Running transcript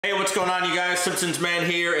Hey, what's going on, you guys? Simpsons Man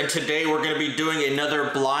here, and today we're going to be doing another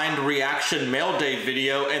blind reaction mail day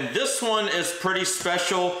video, and this one is pretty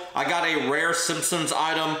special. I got a rare Simpsons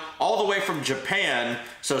item all the way from Japan,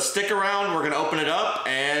 so stick around, we're going to open it up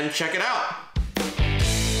and check it out.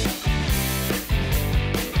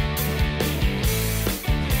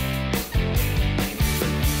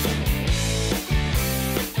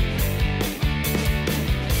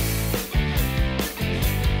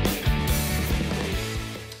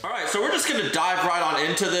 So we're just gonna dive right on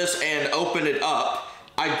into this and open it up.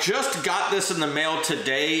 I just got this in the mail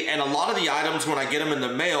today, and a lot of the items when I get them in the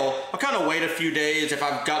mail, I kind of wait a few days if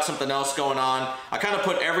I've got something else going on. I kind of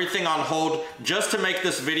put everything on hold just to make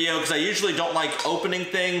this video because I usually don't like opening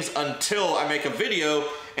things until I make a video,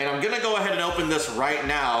 and I'm gonna go ahead and open this right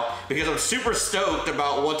now because I'm super stoked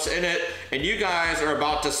about what's in it, and you guys are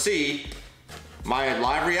about to see my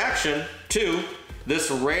live reaction to this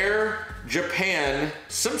rare Japan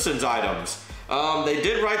Simpsons items. They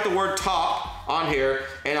did write the word top on here,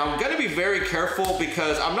 and I'm gonna be very careful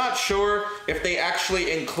because I'm not sure if they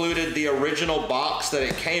actually included the original box that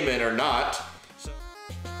it came in or not.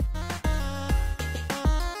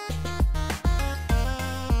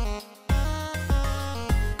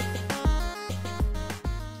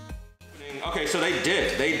 Okay, so they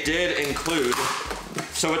did include,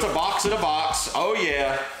 so it's a box in a box. Oh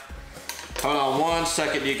yeah. Hold on one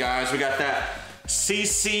second, you guys. We got that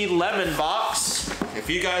CC Lemon box. If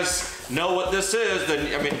you guys know what this is,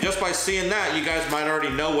 then, I mean, just by seeing that, you guys might already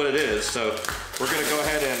know what it is. So we're gonna go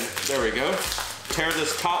ahead and, there we go, tear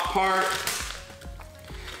this top part.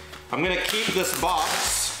 I'm gonna keep this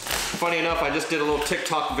box. Funny enough, I just did a little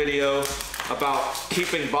TikTok video about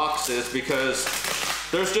keeping boxes because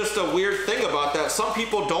there's just a weird thing about that. Some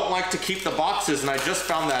people don't like to keep the boxes, and I just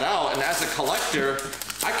found that out. And as a collector,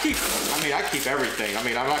 I keep everything. I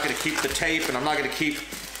mean, I'm not gonna keep the tape and I'm not gonna keep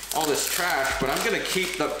all this trash, but I'm gonna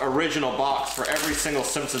keep the original box for every single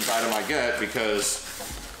Simpsons item I get because,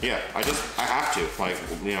 yeah, I have to. Like,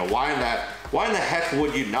 you know, why in the heck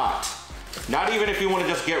would you not? Not even if you wanna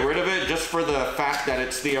just get rid of it, just for the fact that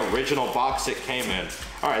it's the original box it came in.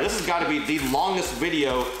 All right, this has gotta be the longest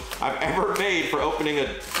video I've ever made for opening a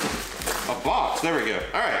box. There we go.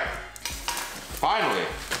 All right, finally.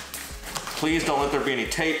 Please don't let there be any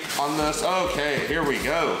tape on this. Okay, here we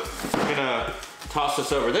go. I'm gonna toss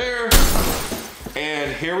this over there,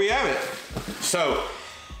 and here we have it. So,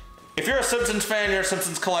 if you're a Simpsons fan, you're a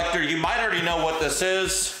Simpsons collector, you might already know what this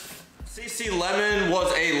is. CC Lemon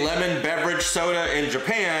was a lemon beverage soda in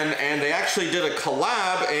Japan, and they actually did a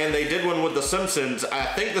collab, and they did one with the Simpsons. I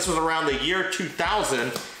think this was around the year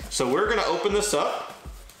 2000. So we're gonna open this up,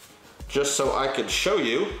 just so I could show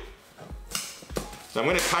you. So I'm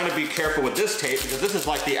gonna kind of be careful with this tape because this is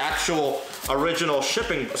like the actual original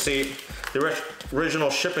shipping, see, the original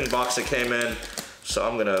shipping box it came in. So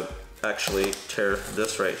I'm gonna actually tear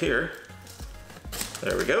this right here.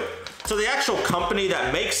 There we go. So the actual company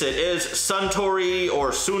that makes it is Suntory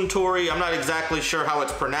or Suntory. I'm not exactly sure how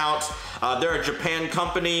it's pronounced. They're a Japan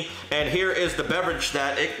company, and here is the beverage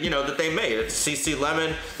that that they made. It's CC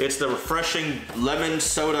Lemon. It's the refreshing lemon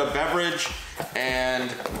soda beverage. And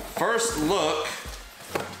first look,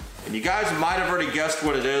 and you guys might have already guessed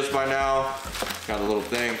what it is by now. Got a little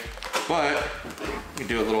thing, but you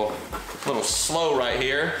do a little slow right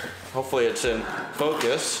here. Hopefully it's in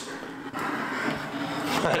focus.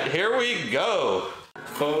 But here we go.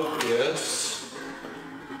 Focus.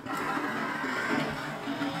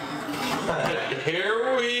 But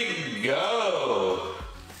here we go.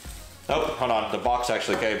 Oh, hold on, the box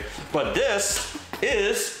actually came. But this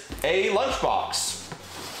is a lunchbox.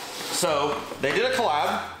 So they did a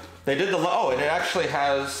collab. They did oh, and it actually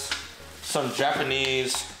has some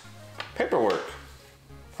Japanese paperwork.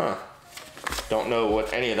 Huh. Don't know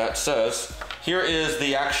what any of that says. Here is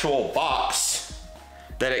the actual box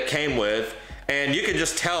that it came with, and you can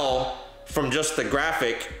just tell from just the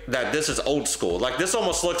graphic that this is old school. Like, this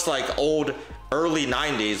almost looks like old, early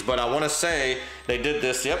 90s, but I wanna say they did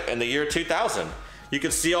this, yep, in the year 2000. You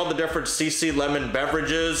can see all the different CC Lemon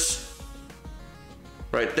beverages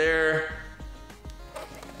right there.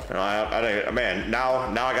 Man, now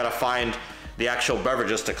I gotta find the actual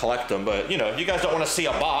beverages to collect them, but you guys don't wanna see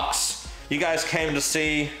a box. You guys came to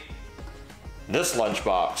see this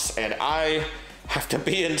lunchbox, and I have to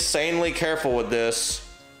be insanely careful with this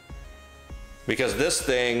because this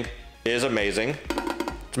thing is amazing.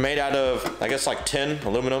 It's made out of, I guess, like tin,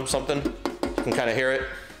 aluminum, something. You can kind of hear it.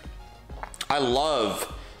 I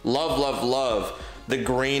love, love, love, love the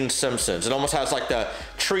green Simpsons. It almost has like the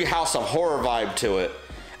Treehouse of Horror vibe to it.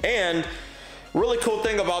 And really cool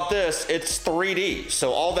thing about this, it's 3D.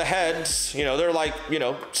 So all the heads, you know, they're like, you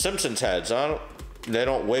know, Simpsons heads. They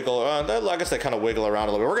don't wiggle around. I guess they kind of wiggle around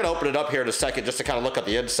a little bit. We're gonna open it up here in a second just to kind of look at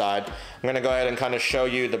the inside. I'm gonna go ahead and kind of show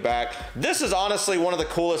you the back. This is honestly one of the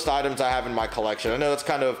coolest items I have in my collection. I know it's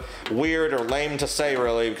kind of weird or lame to say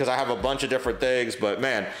really because I have a bunch of different things, but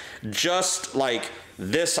man, just like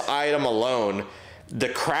this item alone, the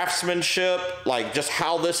craftsmanship, like just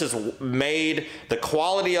how this is made, the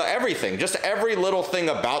quality of everything, just every little thing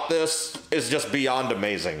about this is just beyond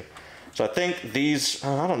amazing. So I think these,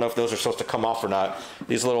 I don't know if those are supposed to come off or not.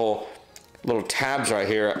 These little tabs right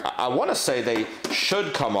here, I want to say they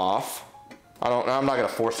should come off. I'm not gonna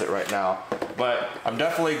force it right now, but I'm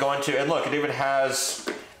definitely going to. And look, it even has,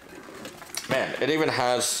 man, it even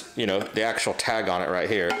has, you know, the actual tag on it right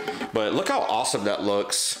here. But look how awesome that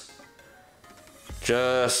looks.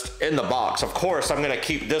 Just in the box. Of course, I'm gonna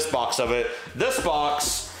keep this box of it. This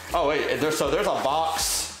box, oh wait, there's a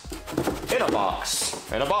box in a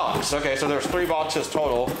box, in a box. Okay, so there's 3 boxes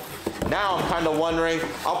total. Now I'm kind of wondering,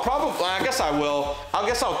 I guess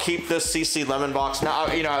I'll keep this CC Lemon box. Now,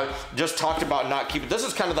 you know, I just talked about not keeping, this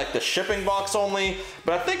is kind of like the shipping box only,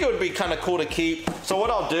 but I think it would be kind of cool to keep. So what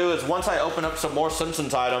I'll do is once I open up some more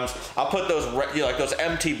Simpsons items, I'll put those, you know, like those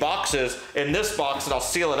empty boxes in this box and I'll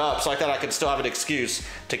seal it up so like that I can still have an excuse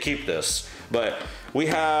to keep this. But we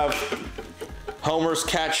have Homer's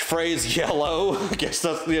catchphrase, yellow. I guess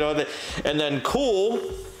that's, you know, and then cool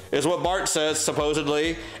is what Bart says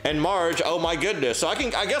supposedly, and Marge, oh my goodness. So I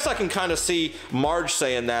guess I can kind of see Marge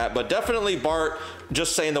saying that, but definitely Bart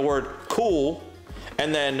just saying the word cool,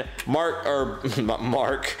 and then not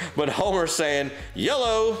Homer saying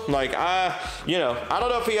yellow, like you know, I don't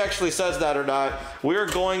know if he actually says that or not. We're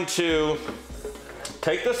going to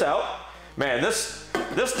take this out. Man, this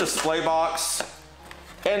display box.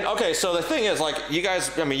 And okay, so the thing is, like, you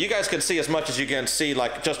guys, I mean, you guys can see as much as you can see,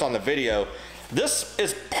 like, just on the video. This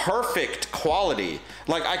is perfect quality.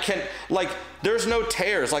 Like, there's no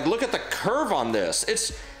tears. Like, look at the curve on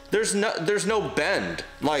this. There's no bend.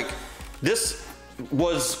 Like, this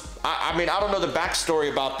was, I mean, I don't know the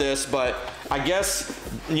backstory about this, but I guess,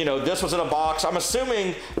 you know, this was in a box. I'm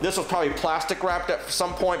assuming this was probably plastic wrapped at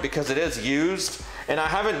some point because it is used. And I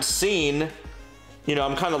haven't seen, you know,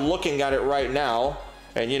 I'm kind of looking at it right now.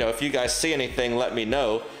 And, you know, if you guys see anything, let me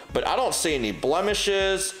know. But I don't see any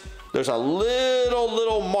blemishes. There's a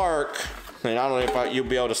little mark, and I don't know if you'll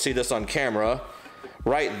be able to see this on camera,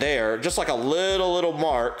 right there, just like a little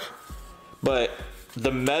mark, but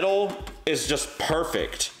the metal is just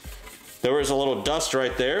perfect. There was a little dust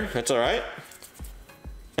right there, that's all right.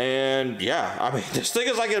 And yeah, I mean, this thing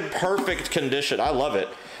is like in perfect condition. I love it.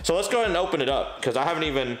 So let's go ahead and open it up, because I don't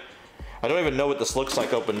even know what this looks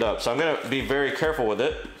like opened up. So I'm gonna be very careful with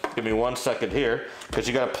it. Give me 1 second here, because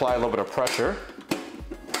you gotta apply a little bit of pressure.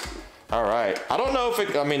 All right, I don't know if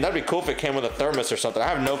it, I mean, that'd be cool if it came with a thermos or something. I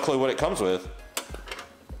have no clue what it comes with.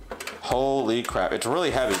 Holy crap, it's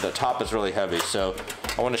really heavy. The top is really heavy, so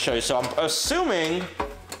I want to show you. So I'm assuming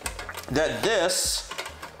that this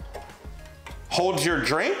holds your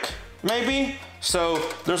drink, maybe? So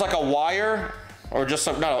there's like a wire, or just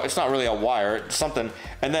some, no, it's not really a wire, it's something.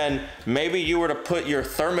 And then maybe you were to put your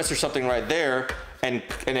thermos or something right there and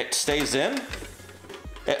it stays in.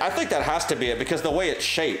 I think that has to be it because the way it's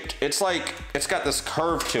shaped, it's like, it's got this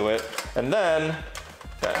curve to it. And then,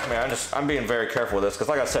 man, I'm being very careful with this because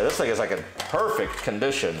like I said, this thing is like in perfect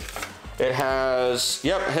condition. It has,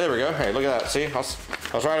 yep, hey, there we go. Hey, look at that, see? I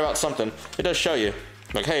was right about something. It does show you.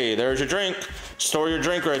 Like, hey, there's your drink. Store your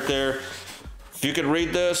drink right there. If you could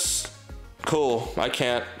read this, cool. I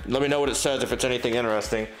can't. Let me know what it says if it's anything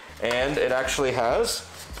interesting. And it actually has,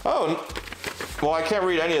 oh, well, I can't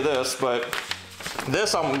read any of this, but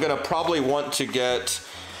this I'm gonna probably want to get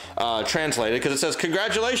translated because it says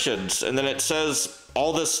congratulations, and then it says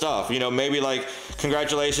all this stuff, you know, maybe like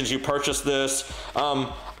congratulations, you purchased this.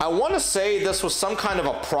 I want to say this was some kind of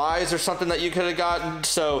a prize or something that you could have gotten,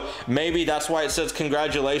 so maybe that's why it says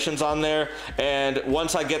congratulations on there. And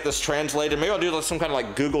once I get this translated, maybe I'll do some kind of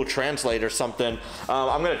like Google Translate or something.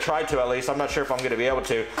 I'm gonna try to, at least. I'm not sure if I'm gonna be able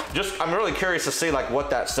to. I'm really curious to see like what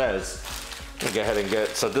that says. Let me go ahead and get,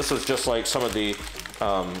 so this was just like some of the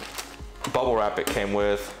bubble wrap it came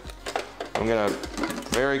with. I'm gonna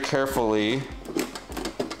very carefully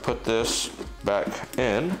put this back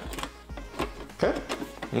in. Okay,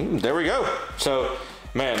 there we go. So,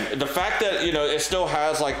 man, the fact that, you know, it still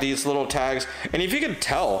has like these little tags, and if you can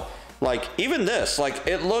tell, like even this, like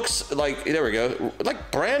it looks like, there we go,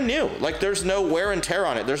 like brand new. Like there's no wear and tear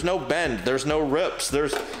on it. There's no bend, there's no rips,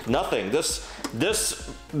 there's nothing. This this,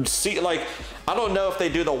 see, like, I don't know if they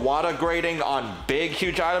do the WADA grading on big,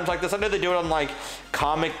 huge items like this. I know they do it on like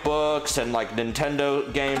comic books and like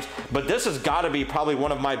Nintendo games, but this has got to be probably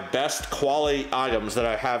one of my best quality items that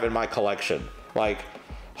I have in my collection. Like,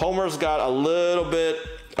 Homer's got a little bit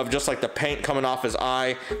of just like the paint coming off his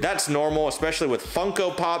eye. That's normal, especially with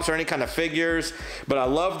Funko Pops or any kind of figures, but I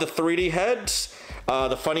love the 3D heads.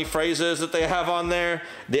 The funny phrases that they have on there.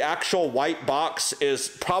 The actual white box is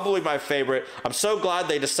probably my favorite. I'm so glad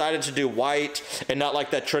they decided to do white and not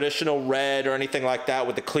like that traditional red or anything like that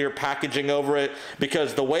with the clear packaging over it,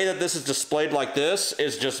 because the way that this is displayed like this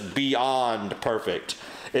is just beyond perfect.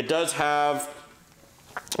 It does have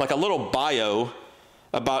like a little bio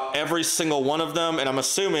about every single one of them, and I'm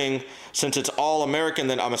assuming, since it's all American,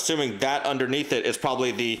 then I'm assuming that underneath it is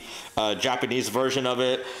probably the Japanese version of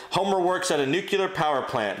it. Homer works at a nuclear power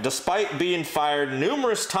plant. Despite being fired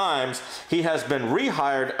numerous times, he has been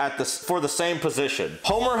rehired for the same position.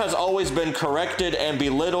 Homer has always been corrected and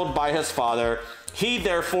belittled by his father. He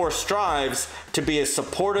therefore strives to be as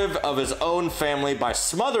supportive of his own family by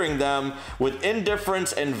smothering them with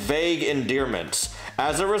indifference and vague endearments.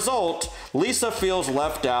 As a result, Lisa feels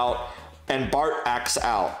left out and Bart acts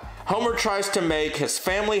out. Homer tries to make his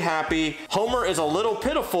family happy. Homer is a little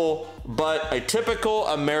pitiful, but a typical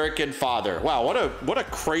American father. Wow, what a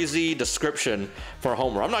crazy description for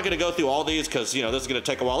Homer. I'm not gonna go through all these because, you know, this is gonna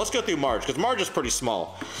take a while. Let's go through Marge, because Marge is pretty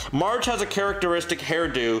small. Marge has a characteristic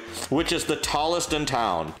hairdo, which is the tallest in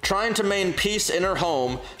town. Trying to maintain peace in her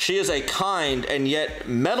home, she is a kind and yet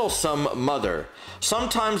meddlesome mother.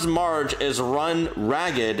 Sometimes Marge is run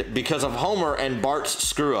ragged because of Homer and Bart's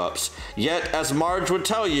screw-ups. Yet, as Marge would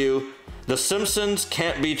tell you, the Simpsons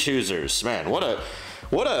can't be choosers. Man, what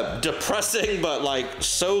a depressing but like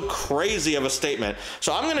so crazy of a statement.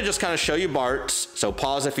 So I'm gonna just kind of show you Bart's. So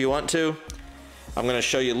pause if you want to. I'm gonna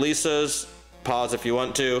show you Lisa's. Pause if you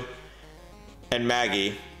want to. And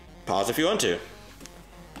Maggie. Pause if you want to.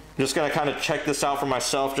 I'm just gonna kind of check this out for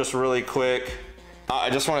myself just really quick. I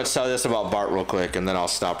just want to tell this about Bart real quick, and then I'll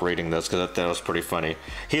stop reading this because that was pretty funny.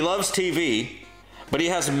 He loves TV, but he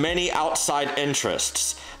has many outside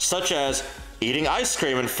interests, such as eating ice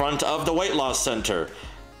cream in front of the weight loss center,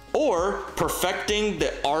 or perfecting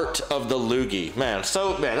the art of the loogie. Man,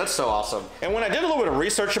 that's so awesome. And when I did a little bit of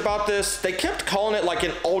research about this, they kept calling it like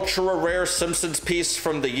an ultra rare Simpsons piece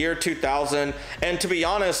from the year 2000. And to be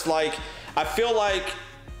honest, like, I feel like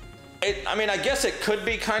I mean, I guess it could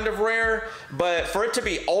be kind of rare, but for it to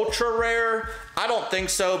be ultra rare, I don't think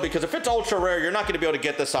so, because if it's ultra rare, you're not going to be able to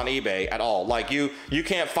get this on eBay at all. Like, you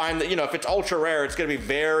can't find that, you know, if it's ultra rare, it's going to be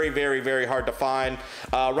very, very, very hard to find.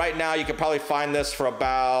 Right now, you could probably find this for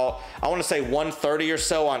about, I want to say $130 or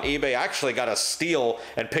so on eBay. I actually got a steal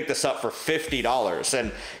and picked this up for $50.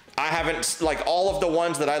 And I haven't, like, all of the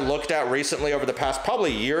ones that I looked at recently over the past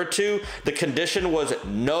probably year or two, the condition was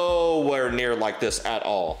nowhere near like this at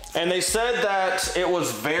all. And they said that it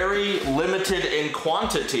was very limited in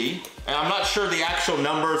quantity, and I'm not sure the actual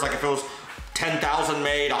numbers, like if it was 10,000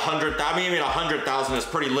 made, 100,000, I mean, even 100,000 is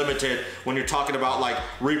pretty limited when you're talking about like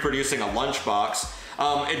reproducing a lunchbox.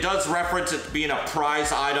 It does reference it being a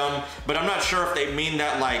prize item, but I'm not sure if they mean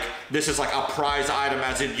that like this is like a prize item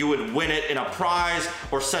as in you would win it in a prize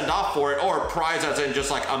or send off for it, or a prize as in just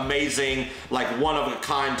like amazing, like one of a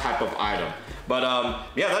kind type of item. But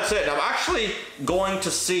yeah, that's it. I'm actually going to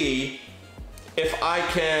see if I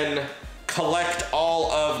can collect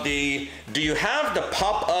all of the, do you have the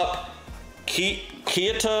pop-up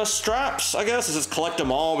Kita straps, I guess? It says collect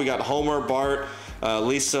them all. We got Homer, Bart,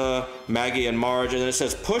 Lisa, Maggie, and Marge, and then it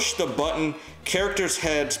says push the button, characters'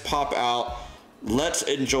 heads pop out, let's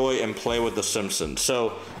enjoy and play with the Simpsons.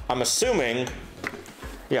 So I'm assuming,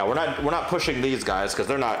 yeah, we're not pushing these guys because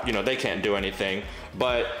they're not, you know, they can't do anything,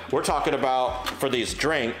 but we're talking about for these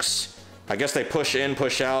drinks, I guess they push in,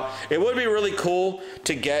 push out. It would be really cool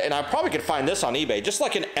to get, and I probably could find this on eBay, just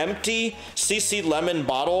like an empty CC lemon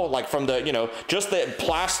bottle, like from the, you know, just the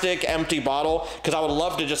plastic empty bottle, because I would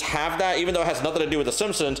love to just have that, even though it has nothing to do with the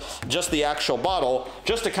Simpsons, just the actual bottle,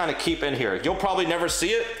 just to kind of keep in here. You'll probably never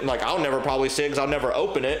see it, like I'll never probably see it because I'll never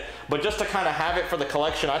open it, but just to kind of have it for the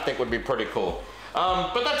collection, I think would be pretty cool.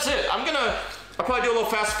 But that's it. I'll probably do a little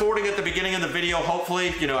fast forwarding at the beginning of the video,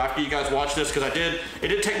 hopefully, you know, after you guys watch this, because it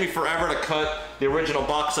did take me forever to cut the original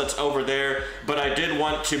box that's over there, but I did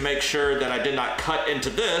want to make sure that I did not cut into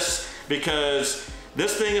this, because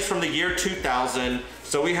this thing is from the year 2000,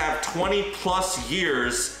 so we have 20 plus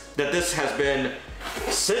years that this has been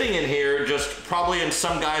sitting in here, just probably in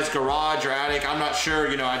some guy's garage or attic, I'm not sure,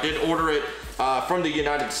 you know, I did order it from the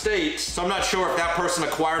United States. So I'm not sure if that person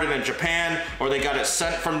acquired it in Japan or they got it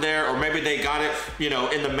sent from there, or maybe they got it, you know,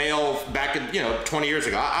 in the mail back in, you know, 20 years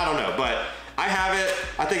ago. I don't know, but I have it.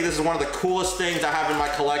 I think this is one of the coolest things I have in my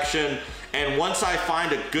collection. And once I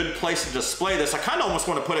find a good place to display this, I kind of almost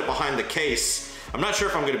want to put it behind the case. I'm not sure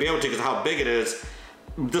if I'm going to be able to because of how big it is.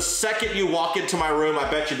 The second you walk into my room, I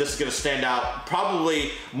bet you this is gonna stand out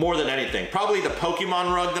probably more than anything. Probably the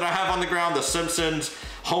Pokemon rug that I have on the ground, the Simpsons,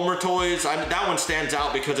 Homer toys, that one stands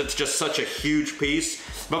out because it's just such a huge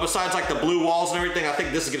piece. But besides like the blue walls and everything, I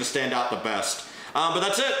think this is gonna stand out the best. But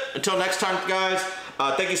that's it. Until next time, guys.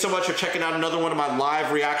 Thank you so much for checking out another one of my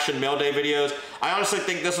live reaction mail day videos. I honestly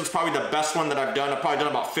think this one's probably the best one that I've done. I've probably done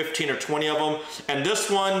about 15 or 20 of them. And this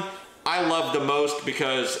one, I love the most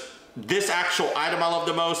because this actual item I love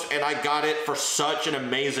the most, and I got it for such an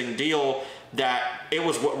amazing deal that it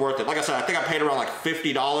was worth it. Like I said, I think I paid around like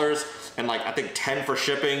 $50 and like I think 10 for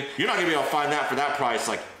shipping. You're not gonna be able to find that for that price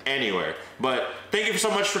like anywhere. But thank you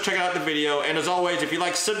so much for checking out the video. And as always, if you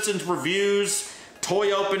like Simpsons reviews,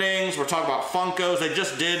 toy openings, we're talking about Funkos. They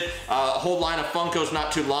just did a whole line of Funkos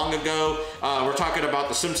not too long ago. We're talking about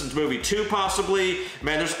the Simpsons movie 2 possibly.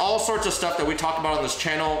 Man, there's all sorts of stuff that we talk about on this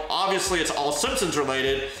channel. Obviously, it's all Simpsons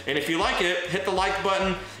related. And if you like it, hit the like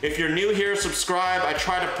button. If you're new here, subscribe. I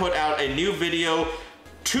try to put out a new video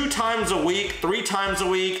 2 times a week, 3 times a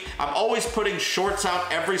week. I'm always putting shorts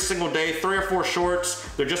out every single day, 3 or 4 shorts.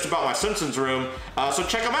 They're just about my Simpsons room. So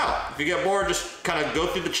check them out. If you get bored, just kind of go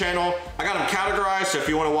through the channel. I got them categorized, so if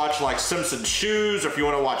you want to watch like Simpsons shoes, or if you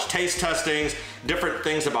want to watch taste testings, different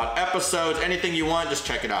things about episodes, anything you want, just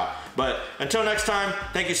check it out. But until next time,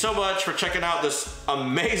 thank you so much for checking out this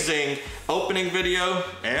amazing opening video,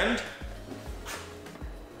 and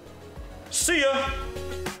see ya.